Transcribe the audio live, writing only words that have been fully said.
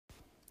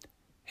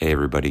Hey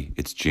everybody,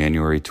 it's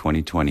January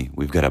 2020.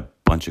 We've got a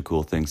bunch of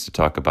cool things to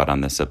talk about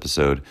on this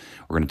episode.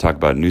 We're going to talk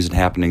about news and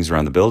happenings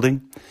around the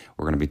building.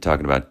 We're going to be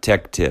talking about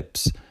tech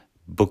tips,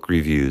 book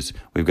reviews.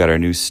 We've got our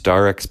new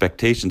STAR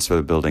Expectations for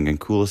the building, and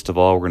coolest of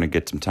all, we're going to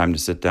get some time to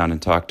sit down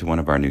and talk to one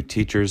of our new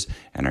teachers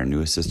and our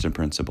new assistant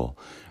principal.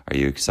 Are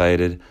you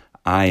excited?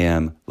 I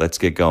am. Let's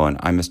get going.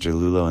 I'm Mr.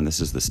 Lulo, and this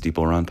is the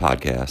Steeple Run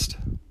podcast.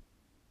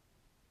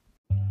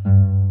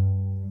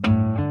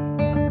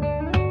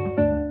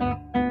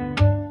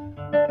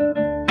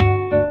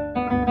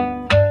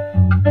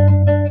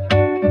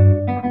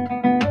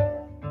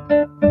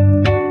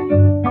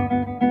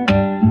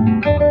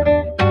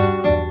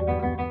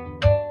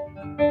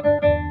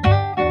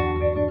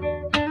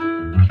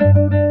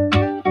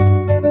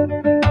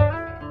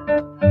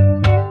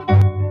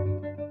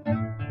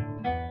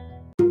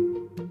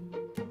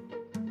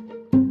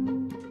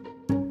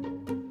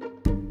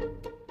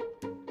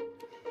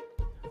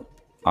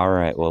 All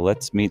right, well,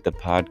 let's meet the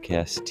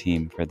podcast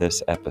team for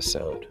this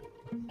episode.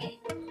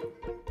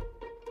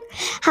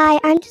 Hi,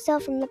 I'm Giselle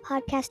from the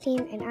podcast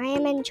team, and I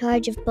am in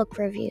charge of book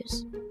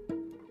reviews.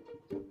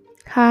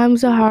 Hi, I'm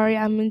Zahari.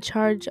 I'm in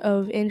charge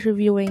of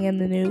interviewing and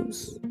the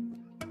news.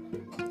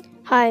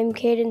 Hi, I'm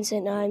Cadence,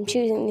 and I'm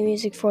choosing the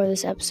music for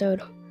this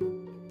episode.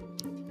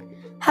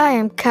 Hi,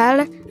 I'm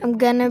Kyle. I'm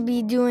gonna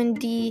be doing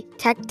the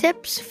tech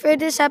tips for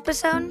this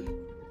episode.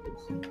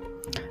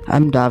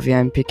 I'm Davia.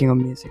 I'm picking up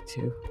music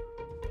too.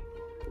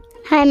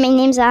 Hi, my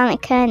name's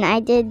Annika, and I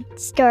did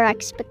STAR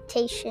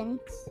Expectations.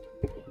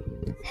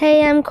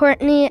 Hey, I'm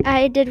Courtney.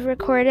 I did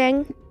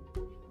recording.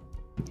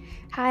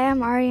 Hi,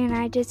 I'm Ari, and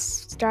I did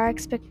STAR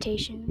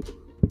Expectations.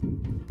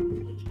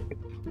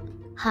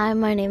 Hi,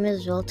 my name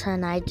is Vilta,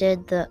 and I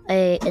did the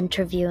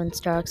interview in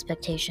STAR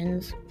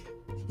Expectations.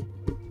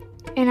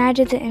 And I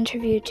did the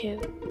interview too.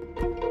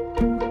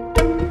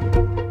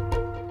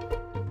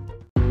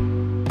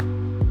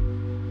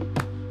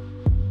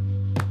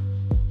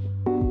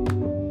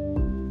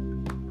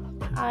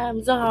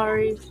 I'm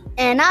Zahari.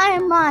 And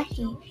I'm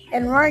Mahi,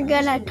 and we're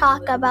gonna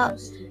talk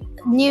about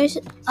news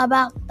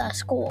about the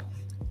school.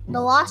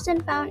 The lost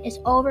and found is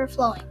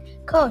overflowing.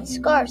 Coats,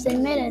 scarves,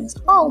 and mittens.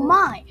 Oh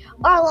my!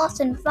 Our lost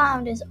and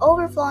found is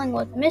overflowing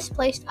with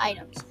misplaced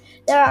items.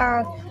 There are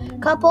a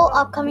couple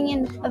upcoming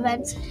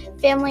events,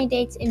 family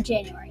dates in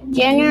January.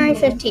 January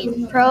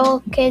 15th,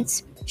 Pro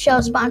Kids Show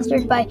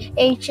sponsored by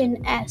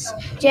H&S.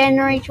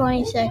 January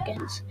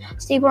 22nd,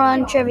 Steeple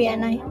Run Trivia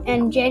Night.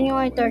 And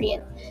January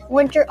 30th,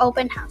 Winter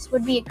Open House.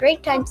 Would be a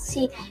great time to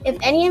see if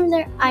any of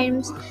their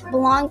items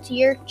belong to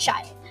your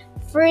child.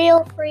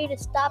 Feel free to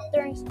stop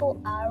during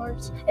school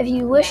hours if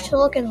you wish to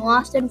look in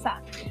lost and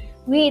found.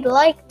 We'd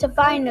like to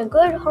find a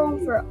good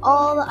home for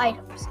all the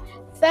items.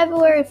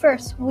 February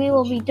 1st, we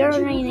will be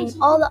donating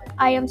all the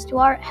items to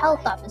our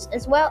health office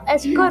as well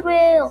as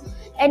Goodwill.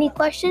 Any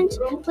questions?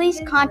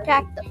 Please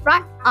contact the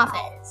front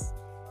office.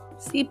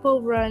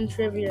 Steeple Run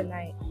Trivia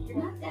Night.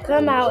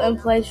 Come out and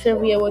play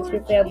trivia with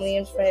your family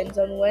and friends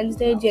on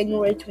Wednesday,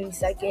 January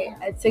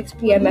 22nd at 6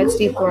 p.m. at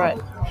Steeple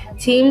Run.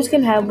 Teams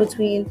can have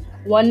between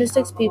 1 to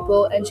 6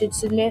 people and should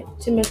submit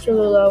to Mr.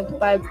 Lulo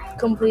by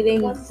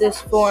completing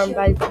this form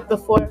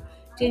before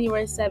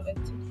January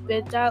 7th.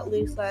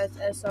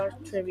 bit.ly/SR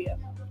Trivia.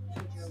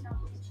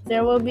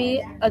 There will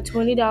be a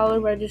 $20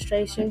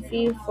 registration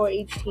fee for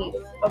each team.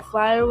 A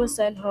flyer was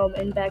sent home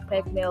in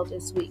backpack mail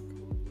this week.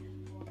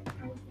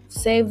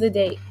 Save the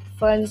date.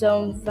 Fun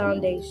Zone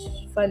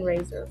Foundation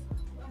fundraiser.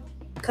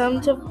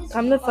 Come to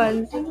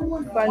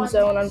Fun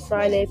Zone on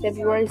Friday,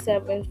 February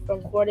 7th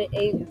from 4 to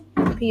 8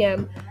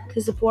 p.m.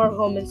 to support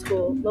Home and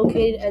School,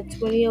 located at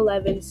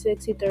 2011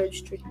 63rd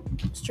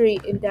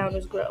Street in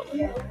Downers Grove.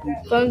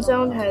 Fun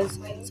Zone has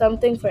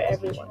something for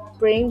everyone.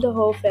 Bring the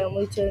whole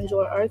family to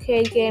enjoy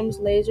arcade games,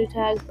 laser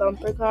tag,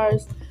 bumper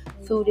cars,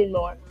 food, and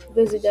more.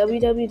 Visit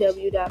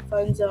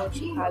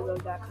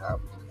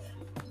www.funzonechicago.com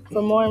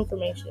for more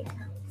information.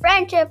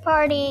 Friendship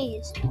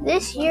parties!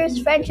 This year's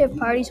friendship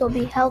parties will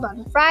be held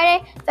on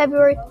Friday,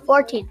 February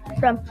 14th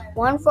from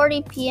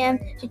 1:40 p.m.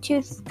 to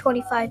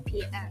 2:25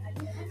 p.m.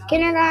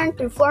 Kindergarten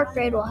through 4th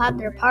grade will have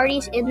their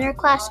parties in their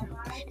classroom,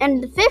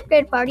 and the 5th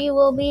grade party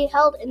will be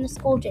held in the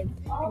school gym.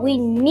 We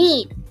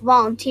need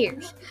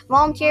volunteers.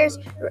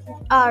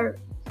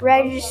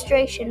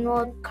 Registration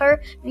will occur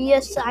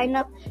via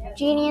sign-up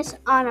Genius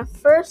on a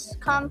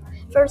first-come,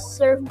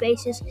 first-served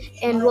basis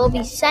and will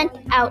be sent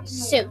out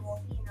soon.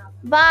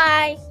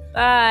 Bye.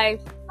 Bye.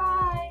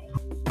 Bye.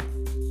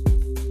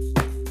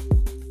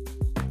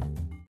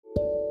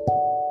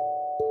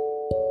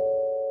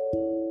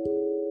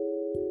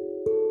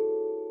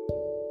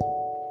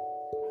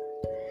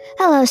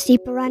 Hello,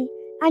 Steeple Run.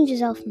 I'm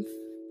Giselle from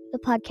the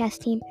podcast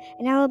team,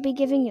 and I will be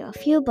giving you a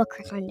few book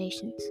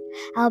recommendations.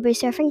 I will be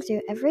surfing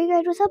through every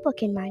grade with a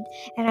book in mind,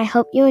 and I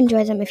hope you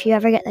enjoy them if you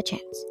ever get the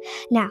chance.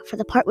 Now, for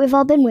the part we've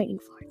all been waiting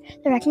for,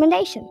 the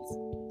recommendations.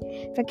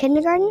 For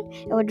kindergarten,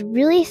 I would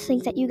really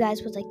think that you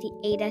guys would like the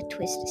Ada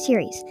Twist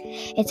series.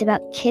 It's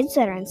about kids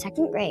that are in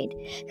 2nd grade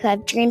who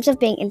have dreams of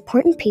being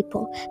important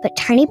people, but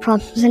tiny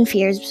problems and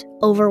fears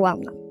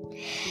overwhelm them.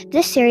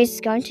 This series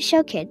is going to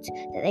show kids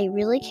that they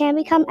really can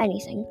become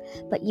anything,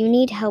 but you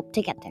need help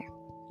to get there.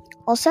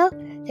 Also,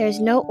 there is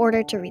no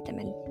order to read them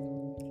in.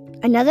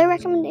 Another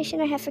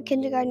recommendation I have for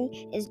kindergarten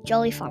is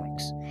Jolly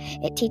Phonics.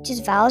 It teaches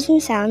vowels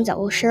and sounds that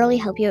will surely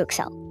help you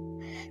excel.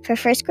 For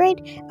first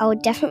grade, I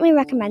would definitely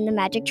recommend the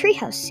Magic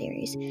Treehouse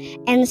series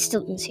and the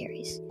Stilton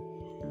series.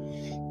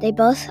 They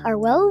both are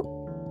well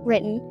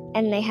written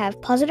and they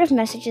have positive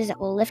messages that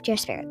will lift your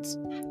spirits.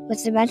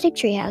 With the Magic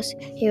Treehouse,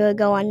 you will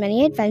go on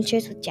many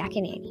adventures with Jack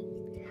and Annie.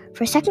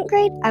 For second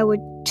grade, I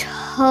would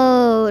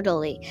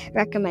totally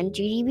recommend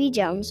GDB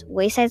Jones,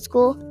 Wayside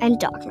School, and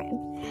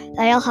Dogman.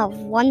 They all have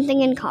one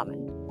thing in common: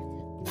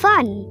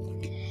 fun!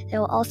 They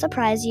will all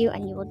surprise you,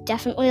 and you will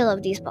definitely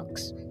love these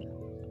books.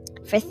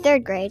 For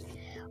third grade,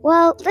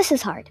 well, this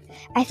is hard.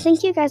 I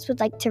think you guys would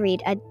like to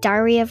read A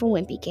Diary of a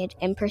Wimpy Kid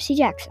and Percy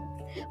Jackson.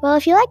 Well,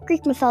 if you like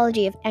Greek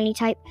mythology of any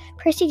type,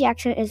 Percy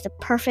Jackson is the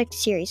perfect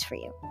series for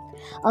you.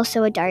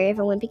 Also, A Diary of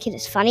a Wimpy Kid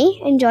is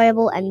funny,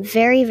 enjoyable, and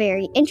very,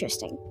 very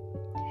interesting.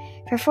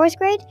 For fourth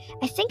grade,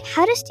 I think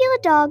How to Steal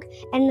a Dog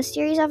and the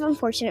Series of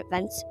Unfortunate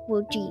Events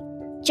will be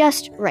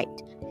just right.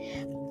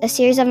 A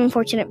Series of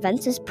Unfortunate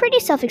Events is pretty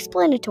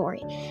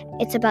self-explanatory.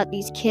 It's about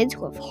these kids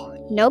who have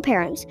no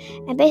parents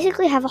and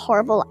basically have a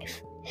horrible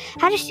life.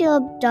 How to Steal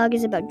a Dog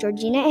is about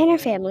Georgina and her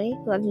family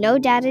who have no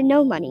dad and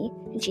no money,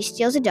 and she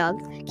steals a dog,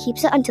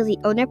 keeps it until the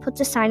owner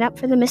puts a sign up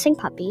for the missing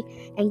puppy,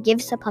 and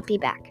gives the puppy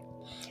back.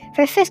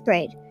 For fifth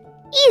grade,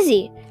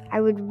 easy! I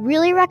would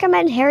really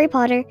recommend Harry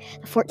Potter,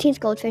 The 14th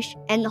Goldfish,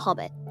 and The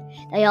Hobbit.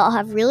 They all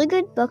have really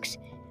good books.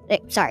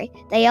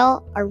 They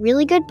all are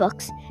really good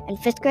books, and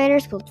fifth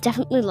graders will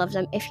definitely love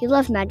them if you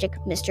love magic,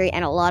 mystery,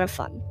 and a lot of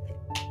fun.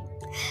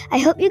 I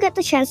hope you get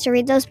the chance to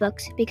read those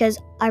books because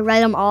I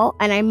read them all,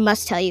 and I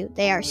must tell you,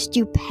 they are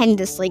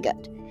stupendously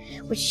good,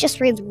 which just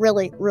reads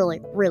really,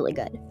 really, really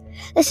good.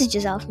 This is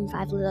Giselle from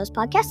Five Ludos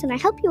Podcast, and I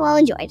hope you all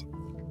enjoyed.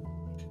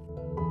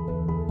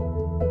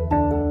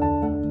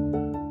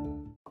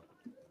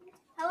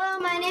 Hello,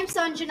 my name's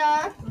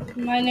Sanjana.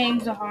 My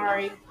name's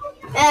Zahari.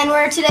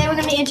 And today we're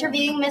going to be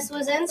interviewing Miss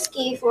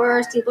Wisinski for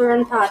our Steeple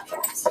Run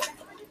podcast.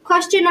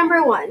 Question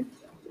number 1.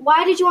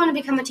 Why did you want to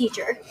become a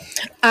teacher?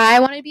 I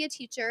wanted to be a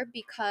teacher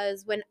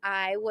because when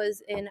I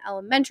was in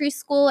elementary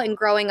school and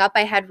growing up,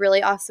 I had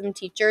really awesome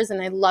teachers and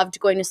I loved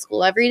going to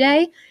school every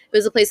day. It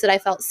was a place that I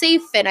felt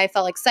safe and I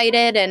felt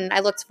excited and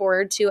I looked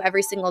forward to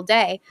every single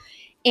day.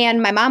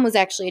 And my mom was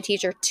actually a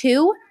teacher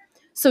too.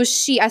 So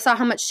I saw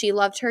how much she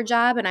loved her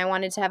job and I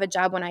wanted to have a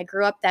job when I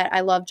grew up that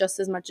I loved just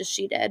as much as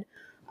she did.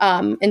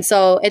 And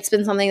so it's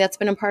been something that's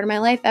been a part of my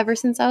life ever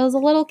since I was a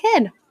little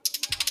kid.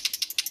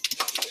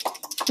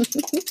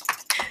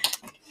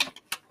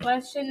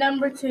 Question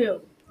number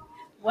 2.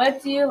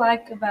 What do you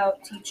like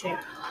about teaching?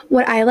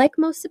 What I like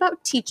most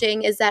about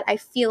teaching is that I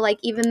feel like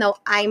even though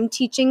I'm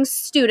teaching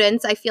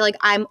students, I feel like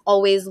I'm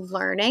always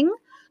learning.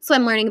 So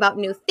I'm learning about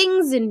new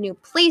things and new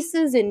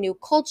places and new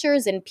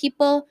cultures and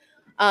people.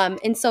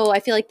 And so I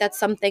feel like that's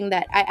something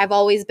that I've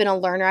always been a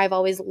learner. I've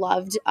always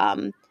loved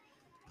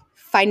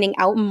finding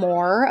out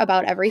more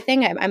about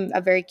everything. I'm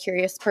a very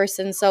curious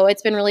person. So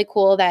it's been really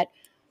cool that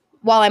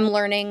while I'm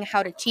learning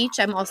how to teach,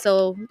 I'm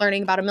also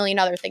learning about a million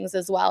other things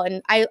as well.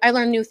 And I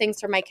learn new things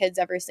from my kids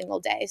every single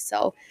day.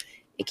 So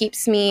it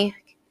keeps me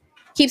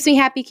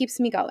happy, keeps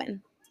me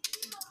going.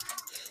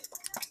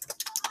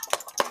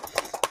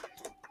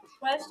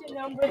 Question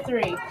number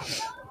 3.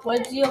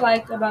 What do you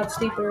like about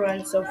Steeple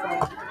Run so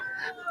far?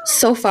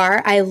 So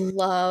far, I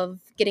love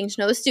getting to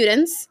know the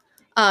students.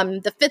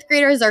 The fifth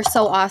graders are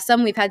so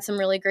awesome. We've had some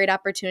really great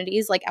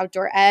opportunities like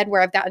outdoor ed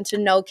where I've gotten to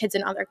know kids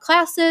in other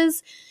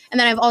classes. And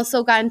then I've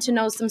also gotten to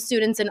know some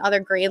students in other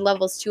grade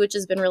levels too, which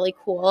has been really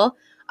cool.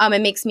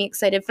 It makes me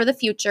excited for the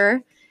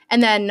future.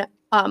 And then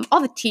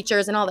all the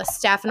teachers and all the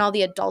staff and all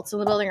the adults in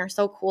the building are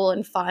so cool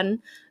and fun.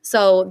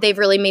 So they've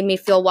really made me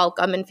feel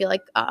welcome and feel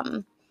like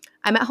I'm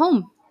at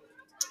home.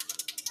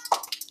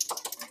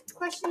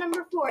 Question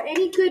number 4.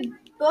 Any good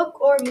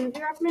book or movie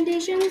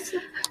recommendations?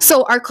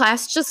 So our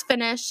class just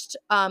finished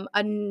a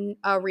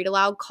read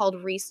aloud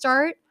called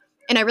Restart,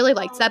 and I really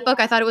liked that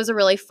book. I thought it was a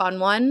really fun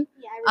one.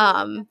 Yeah, I really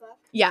like that book.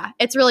 Yeah,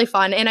 it's really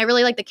fun, and I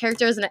really like the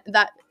characters, and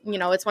that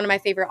it's one of my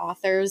favorite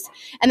authors.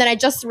 And then I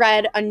just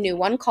read a new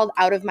one called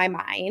Out of My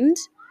Mind,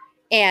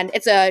 and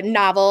it's a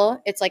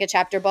novel. It's like a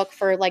chapter book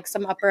for like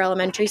some upper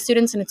elementary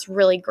students, and it's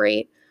really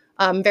great.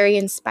 Very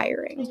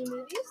inspiring. Any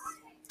movies?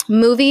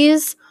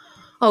 Movies?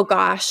 Oh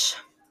gosh.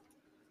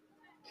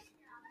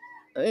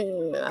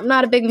 I'm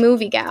not a big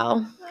movie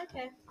gal.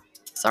 Okay.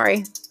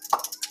 Sorry.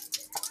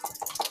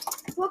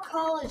 What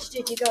college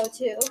did you go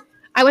to?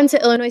 I went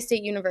to Illinois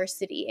State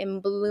University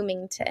in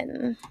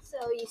Bloomington. So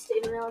you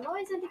stayed in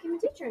Illinois and became a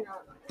teacher in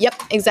Illinois? Yep,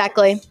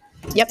 exactly.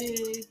 Yep. Did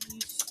you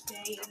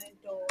stay in a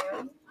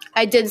dorm?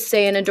 I did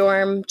stay in a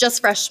dorm just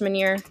freshman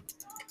year.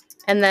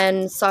 And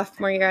then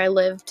sophomore year, I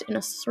lived in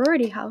a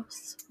sorority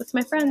house with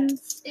my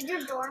friends. Did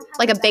your dorm have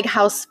like a big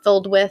house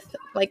filled with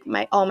like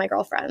all my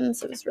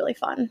girlfriends. It was really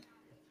fun.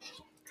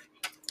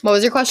 What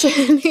was your question?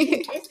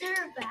 Is there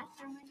a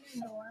bathroom in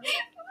your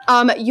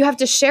dorm? You have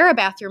to share a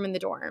bathroom in the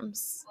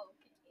dorms.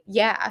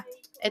 Yeah,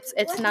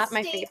 it's not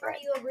my favorite. Where are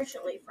you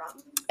originally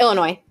from?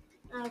 Illinois.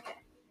 Okay.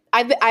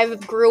 I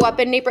grew up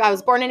in Naperville. I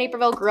was born in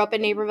Naperville, grew up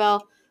in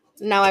Naperville.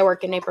 Now I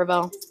work in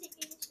Naperville.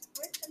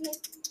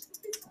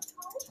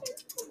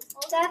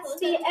 That's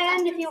the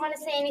end. If you want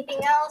to say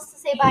anything else,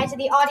 say bye to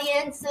the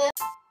audience.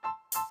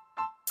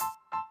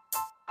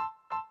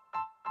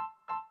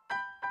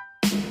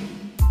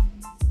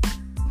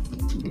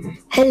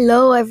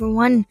 Hello,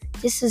 everyone.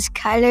 This is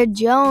Kyler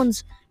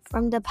Jones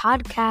from the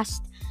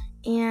podcast,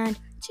 and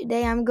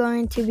today I'm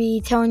going to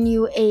be telling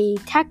you a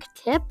tech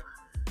tip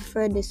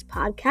for this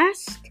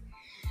podcast,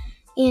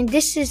 and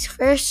this is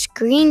for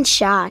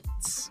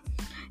screenshots.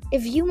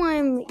 If you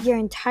want your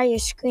entire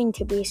screen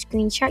to be a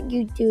screenshot,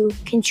 you do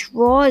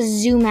Control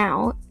Zoom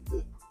Out,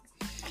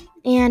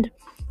 and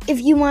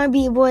if you want to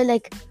be able to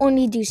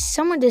only do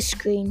some of the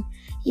screen,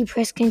 you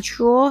press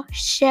Control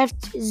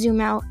Shift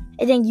Zoom Out,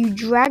 and then you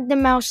drag the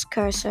mouse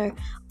cursor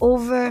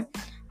over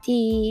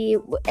the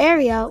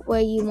area where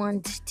you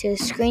want to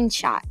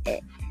screenshot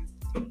it.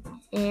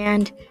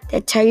 And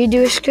that's how you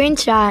do a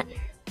screenshot.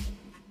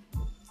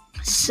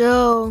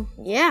 So,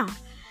 yeah.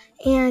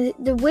 And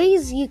the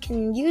ways you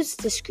can use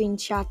the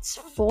screenshots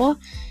for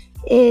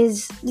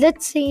is,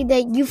 let's say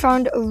that you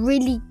found a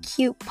really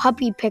cute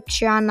puppy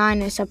picture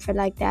online or something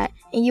like that,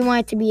 and you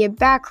want it to be a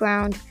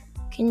background.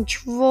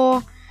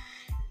 Control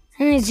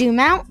and zoom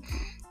out,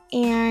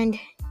 and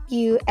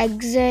you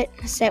exit,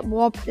 set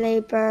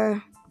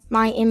wallpaper,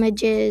 my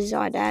images,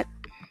 all that.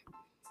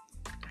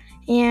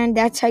 And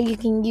that's how you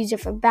can use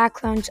it for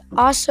backgrounds.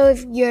 Also,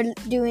 if you're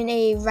doing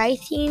a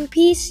writing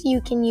piece,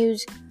 you can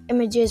use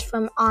images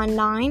from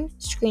online,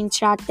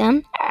 screenshot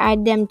them,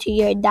 add them to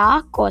your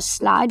doc or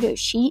slide or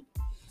sheet.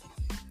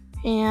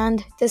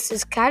 And this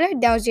is Kyler.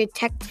 That was your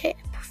tech tip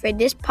for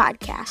this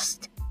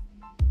podcast.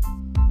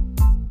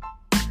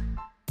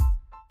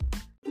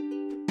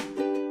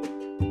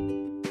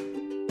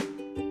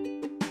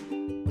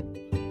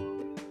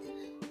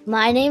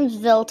 My name's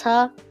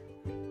Vilta.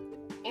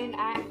 And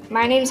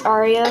my name's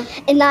Aria.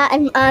 And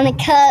I'm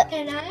Annika.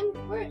 And I'm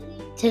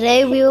Courtney.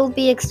 Today we will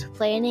be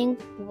explaining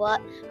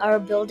what our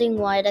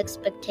building-wide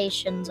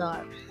expectations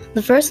are.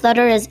 The first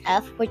letter is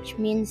F, which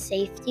means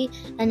safety,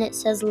 and it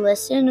says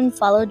listen and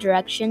follow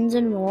directions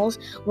and rules,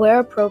 wear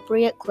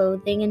appropriate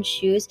clothing and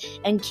shoes,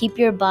 and keep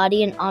your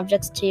body and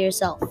objects to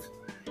yourself.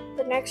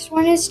 The next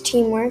one is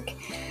teamwork.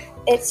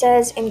 It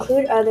says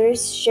include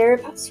others,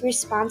 share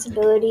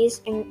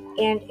responsibilities, and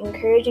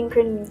encourage and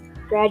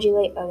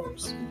congratulate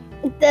others.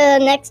 The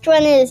next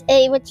one is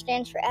A, which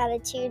stands for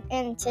attitude,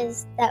 and it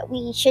says that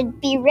we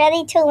should be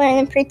ready to learn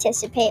and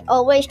participate.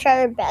 Always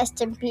try our best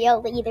to be a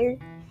leader.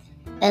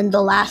 And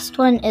the last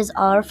one is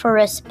R for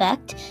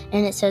respect,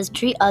 and it says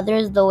treat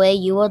others the way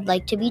you would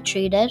like to be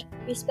treated.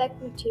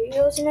 Respect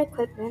materials and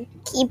equipment.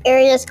 Keep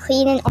areas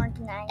clean and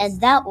organized. And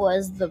that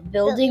was the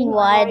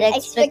building-wide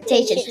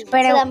expectations.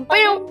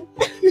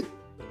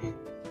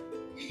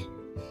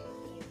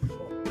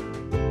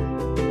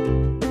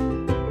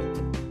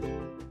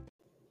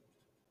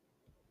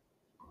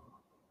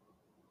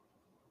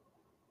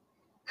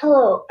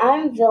 Hello,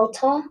 I'm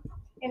Vilta.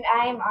 And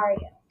I am Aria.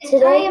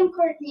 And I am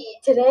Courtney.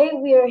 Today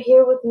we are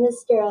here with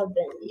Mr.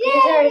 Ubben.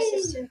 He's our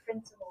assistant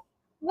principal.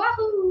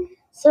 Wahoo!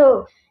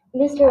 So,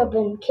 Mr.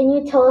 Ubben, can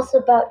you tell us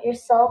about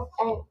yourself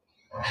and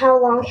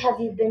how long have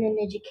you been in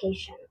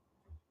education?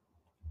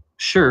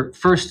 Sure.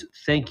 First,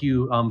 thank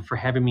you for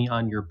having me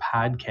on your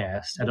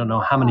podcast. I don't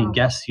know how many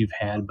guests you've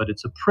had, but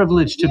it's a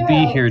privilege to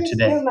be here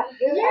today.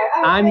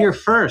 I'm your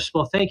first.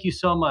 Well, thank you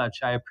so much.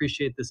 I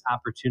appreciate this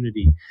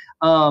opportunity.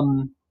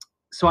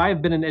 So I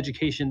have been in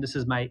education. This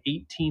is my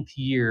 18th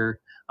year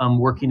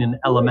working in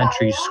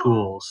elementary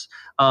schools.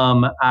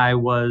 I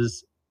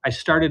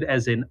started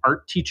as an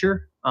art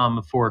teacher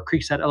for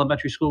Creekside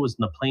Elementary School, was in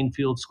the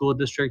Plainfield School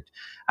District.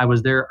 I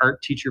was their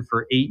art teacher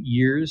for 8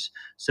 years.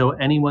 So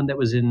anyone that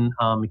was in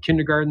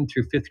kindergarten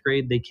through 5th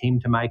grade, they came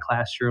to my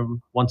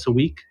classroom once a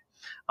week.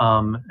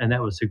 And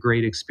that was a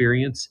great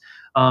experience.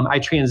 I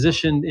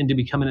transitioned into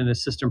becoming an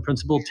assistant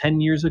principal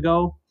 10 years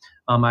ago.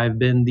 I've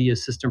been the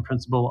assistant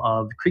principal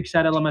of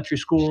Creekside Elementary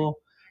School,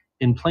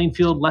 in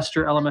Plainfield,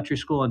 Lester Elementary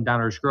School, and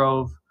Downers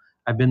Grove.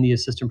 I've been the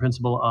assistant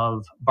principal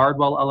of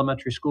Bardwell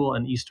Elementary School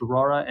in East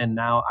Aurora, and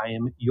now I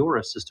am your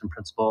assistant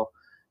principal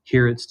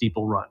here at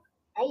Steeple Run.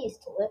 I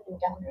used to live in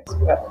Downers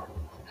Grove.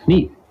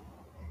 Neat.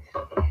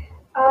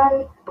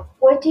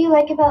 What do you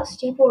like about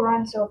Steeple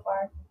Run so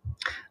far?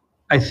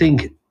 I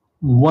think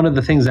one of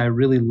the things I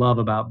really love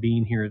about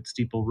being here at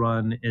Steeple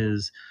Run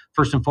is,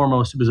 first and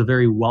foremost, it was a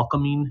very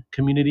welcoming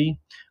community.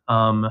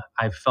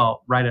 I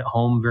felt right at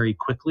home very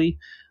quickly,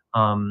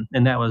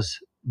 and that was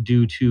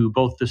due to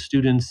both the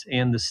students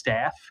and the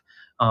staff.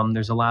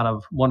 There's a lot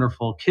of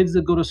wonderful kids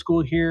that go to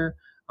school here,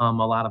 a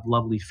lot of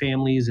lovely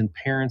families and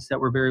parents that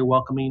were very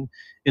welcoming,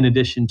 in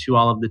addition to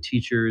all of the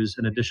teachers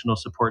and additional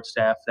support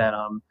staff that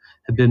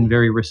have been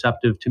very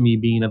receptive to me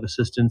being of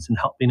assistance and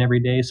helping every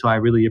day. So I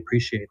really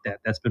appreciate that.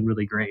 That's been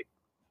really great.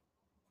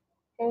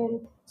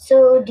 And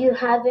so do you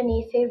have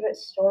any favorite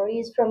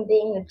stories from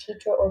being a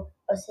teacher or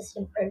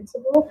assistant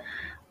principal?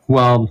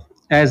 Well,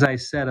 as I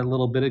said a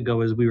little bit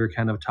ago, as we were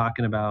kind of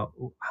talking about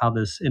how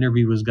this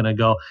interview was going to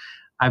go,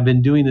 I've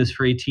been doing this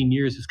for 18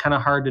 years. It's kind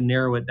of hard to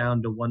narrow it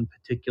down to one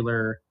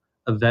particular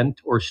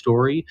event or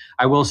story.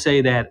 I will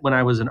say that when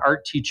I was an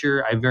art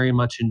teacher, I very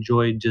much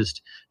enjoyed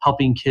just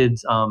helping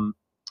kids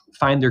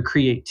find their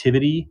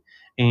creativity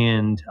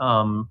and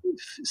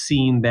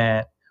seeing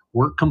that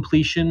work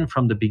completion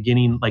from the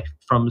beginning, like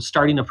from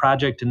starting a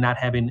project and not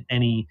having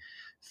any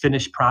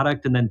finished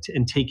product, and then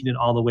and taking it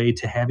all the way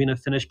to having a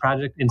finished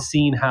project, and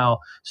seeing how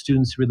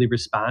students really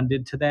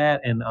responded to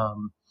that, and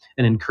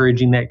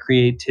encouraging that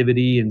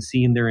creativity and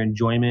seeing their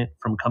enjoyment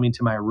from coming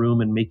to my room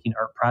and making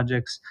art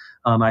projects.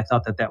 I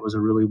thought that that was a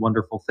really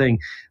wonderful thing.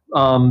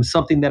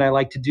 Something that I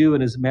like to do,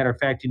 and as a matter of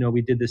fact,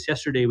 we did this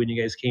yesterday when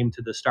you guys came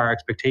to the STAR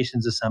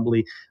Expectations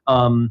Assembly.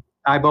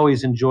 I've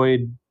always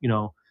enjoyed,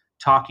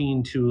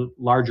 talking to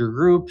larger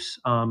groups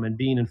and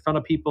being in front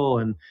of people.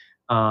 And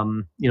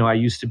I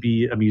used to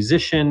be a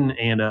musician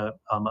and a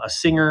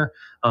singer,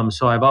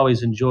 so I've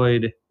always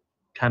enjoyed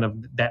kind of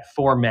that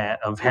format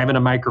of having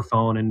a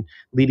microphone and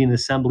leading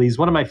assemblies.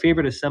 One of my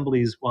favorite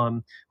assemblies,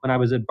 when I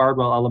was at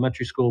Bardwell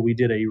Elementary School, we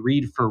did a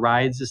Read for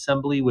Rides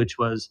assembly, which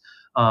was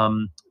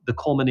the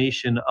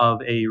culmination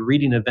of a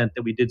reading event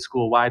that we did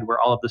school-wide,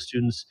 where all of the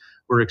students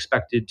were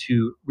expected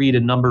to read a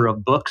number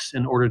of books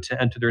in order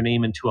to enter their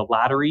name into a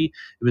lottery.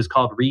 It was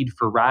called Read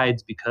for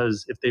Rides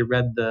because if they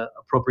read the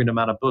appropriate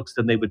amount of books,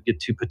 then they would get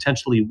to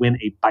potentially win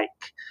a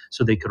bike.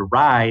 So they could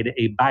ride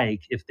a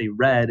bike if they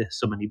read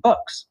so many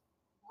books.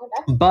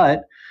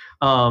 But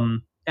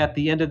at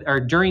the end of, or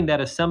during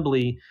that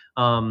assembly,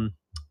 a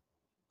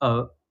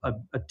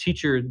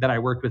teacher that I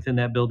worked with in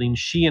that building,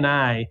 she and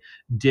I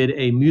did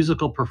a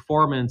musical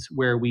performance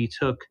where we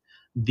took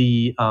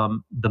the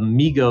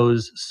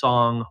Migos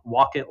song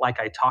 "Walk It Like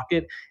I Talk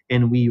It"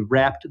 and we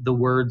rapped the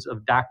words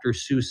of Dr.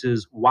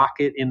 Seuss's "Walk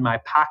It in My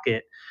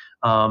Pocket"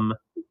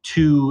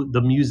 to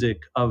the music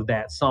of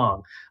that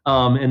song.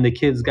 And the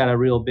kids got a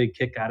real big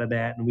kick out of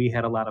that, and we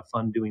had a lot of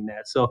fun doing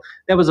that. So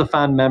that was a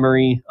fond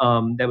memory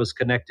that was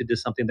connected to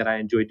something that I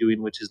enjoy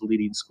doing, which is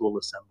leading school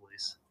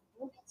assemblies.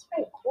 That's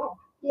pretty cool.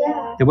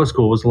 Yeah. It was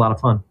cool. It was a lot of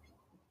fun.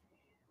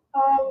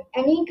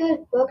 Any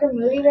good book or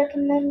movie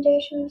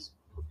recommendations?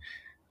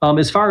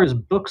 As far as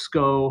books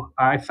go,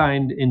 I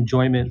find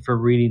enjoyment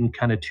from reading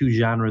kind of two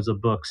genres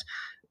of books.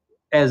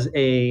 As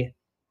a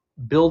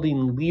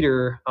building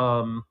leader,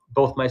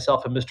 both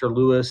myself and Mr.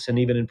 Lewis, and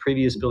even in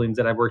previous buildings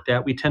that I've worked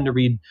at, we tend to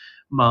read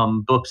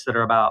books that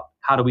are about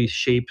how do we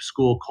shape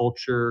school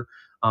culture,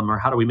 or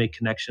how do we make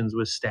connections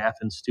with staff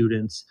and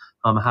students,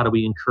 how do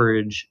we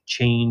encourage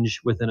change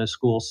within a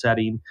school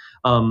setting.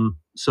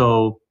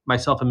 So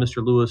myself and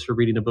Mr. Lewis are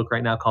reading a book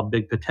right now called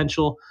Big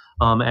Potential,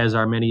 as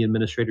are many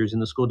administrators in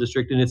the school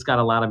district. And it's got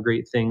a lot of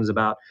great things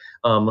about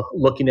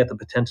looking at the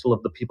potential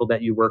of the people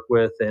that you work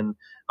with and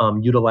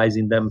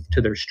utilizing them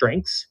to their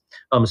strengths.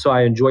 So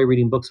I enjoy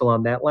reading books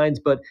along that lines.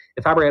 But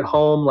if I were at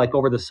home, like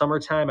over the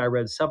summertime, I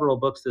read several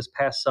books this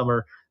past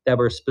summer that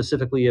were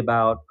specifically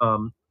about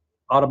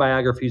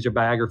autobiographies or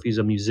biographies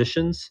of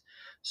musicians.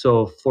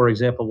 So, for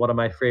example, one of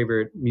my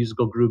favorite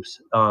musical groups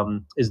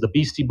is the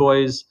Beastie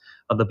Boys.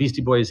 The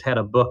Beastie Boys had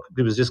a book.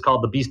 It was just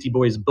called the Beastie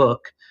Boys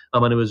Book,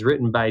 and it was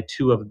written by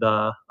two of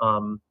the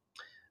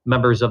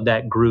members of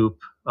that group,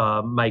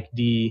 Mike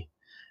D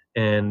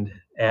and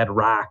Ad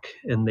Rock,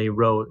 and they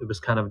wrote. It was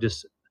kind of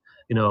just,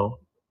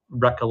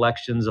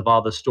 recollections of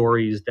all the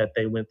stories that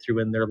they went through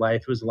in their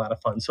life. It was a lot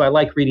of fun. So I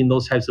like reading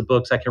those types of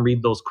books. I can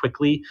read those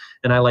quickly,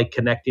 and I like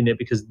connecting it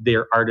because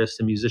they're artists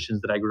and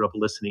musicians that I grew up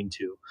listening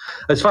to.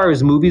 As far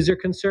as movies are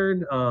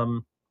concerned,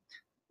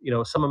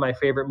 some of my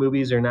favorite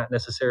movies are not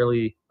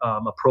necessarily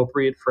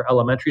appropriate for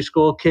elementary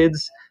school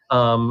kids.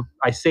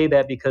 I say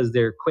that because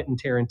they're Quentin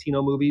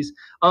Tarantino movies.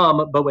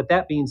 But with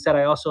that being said,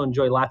 I also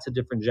enjoy lots of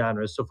different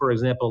genres. So, for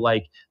example,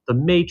 like the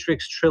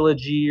Matrix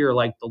trilogy, or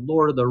like the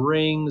Lord of the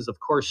Rings, of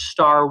course,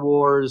 Star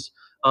Wars,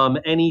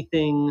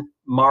 anything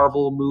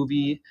Marvel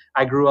movie.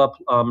 I grew up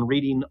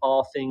reading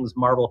all things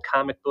Marvel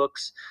comic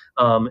books.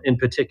 In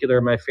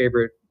particular, my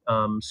favorite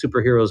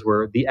superheroes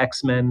were the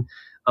X-Men.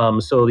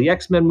 So the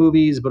X-Men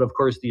movies, but of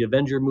course the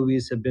Avenger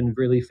movies have been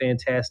really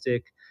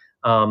fantastic.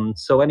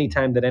 So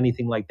anytime that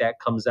anything like that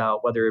comes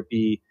out, whether it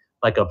be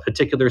like a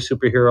particular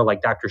superhero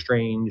like Doctor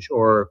Strange,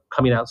 or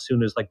coming out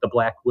soon as like the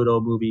Black Widow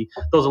movie,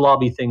 those will all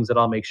be things that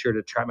I'll make sure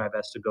to try my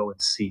best to go and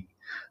see.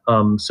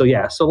 So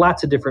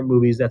lots of different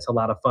movies. That's a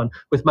lot of fun.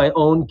 With my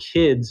own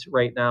kids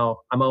right now,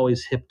 I'm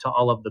always hip to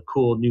all of the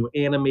cool new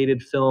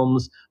animated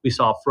films. We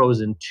saw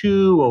Frozen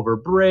 2 over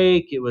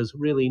break. It was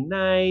really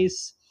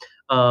nice.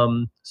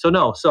 Lots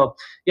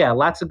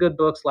of good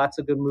books, lots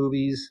of good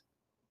movies.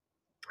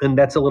 And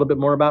that's a little bit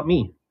more about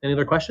me. Any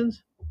other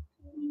questions?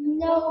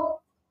 No.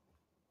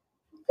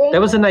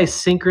 That was a nice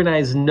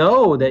synchronized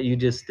no that you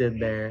just did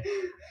there.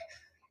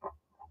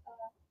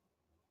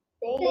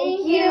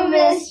 Thank you,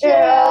 Mr.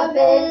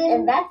 Ubben.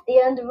 And that's the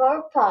end of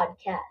our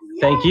podcast.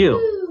 Thank you.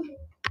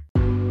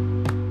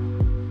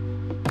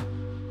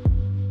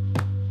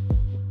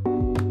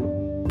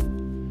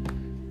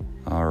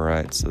 All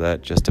right, so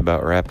that just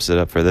about wraps it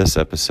up for this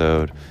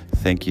episode.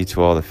 Thank you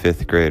to all the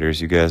fifth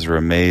graders. You guys are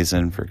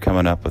amazing for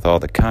coming up with all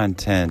the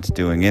content,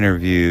 doing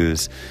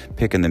interviews,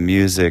 picking the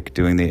music,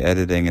 doing the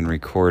editing and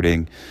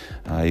recording.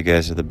 You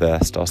guys are the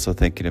best. Also,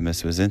 thank you to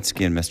Miss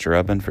Wisinski and Mr.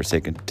 Ubben for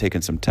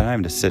taking some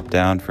time to sit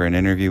down for an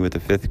interview with the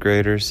fifth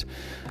graders.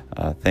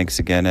 Thanks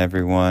again,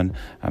 everyone.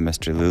 I'm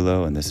Mr.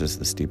 Lulo, and this is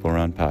the Steeple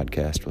Run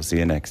Podcast. We'll see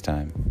you next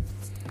time.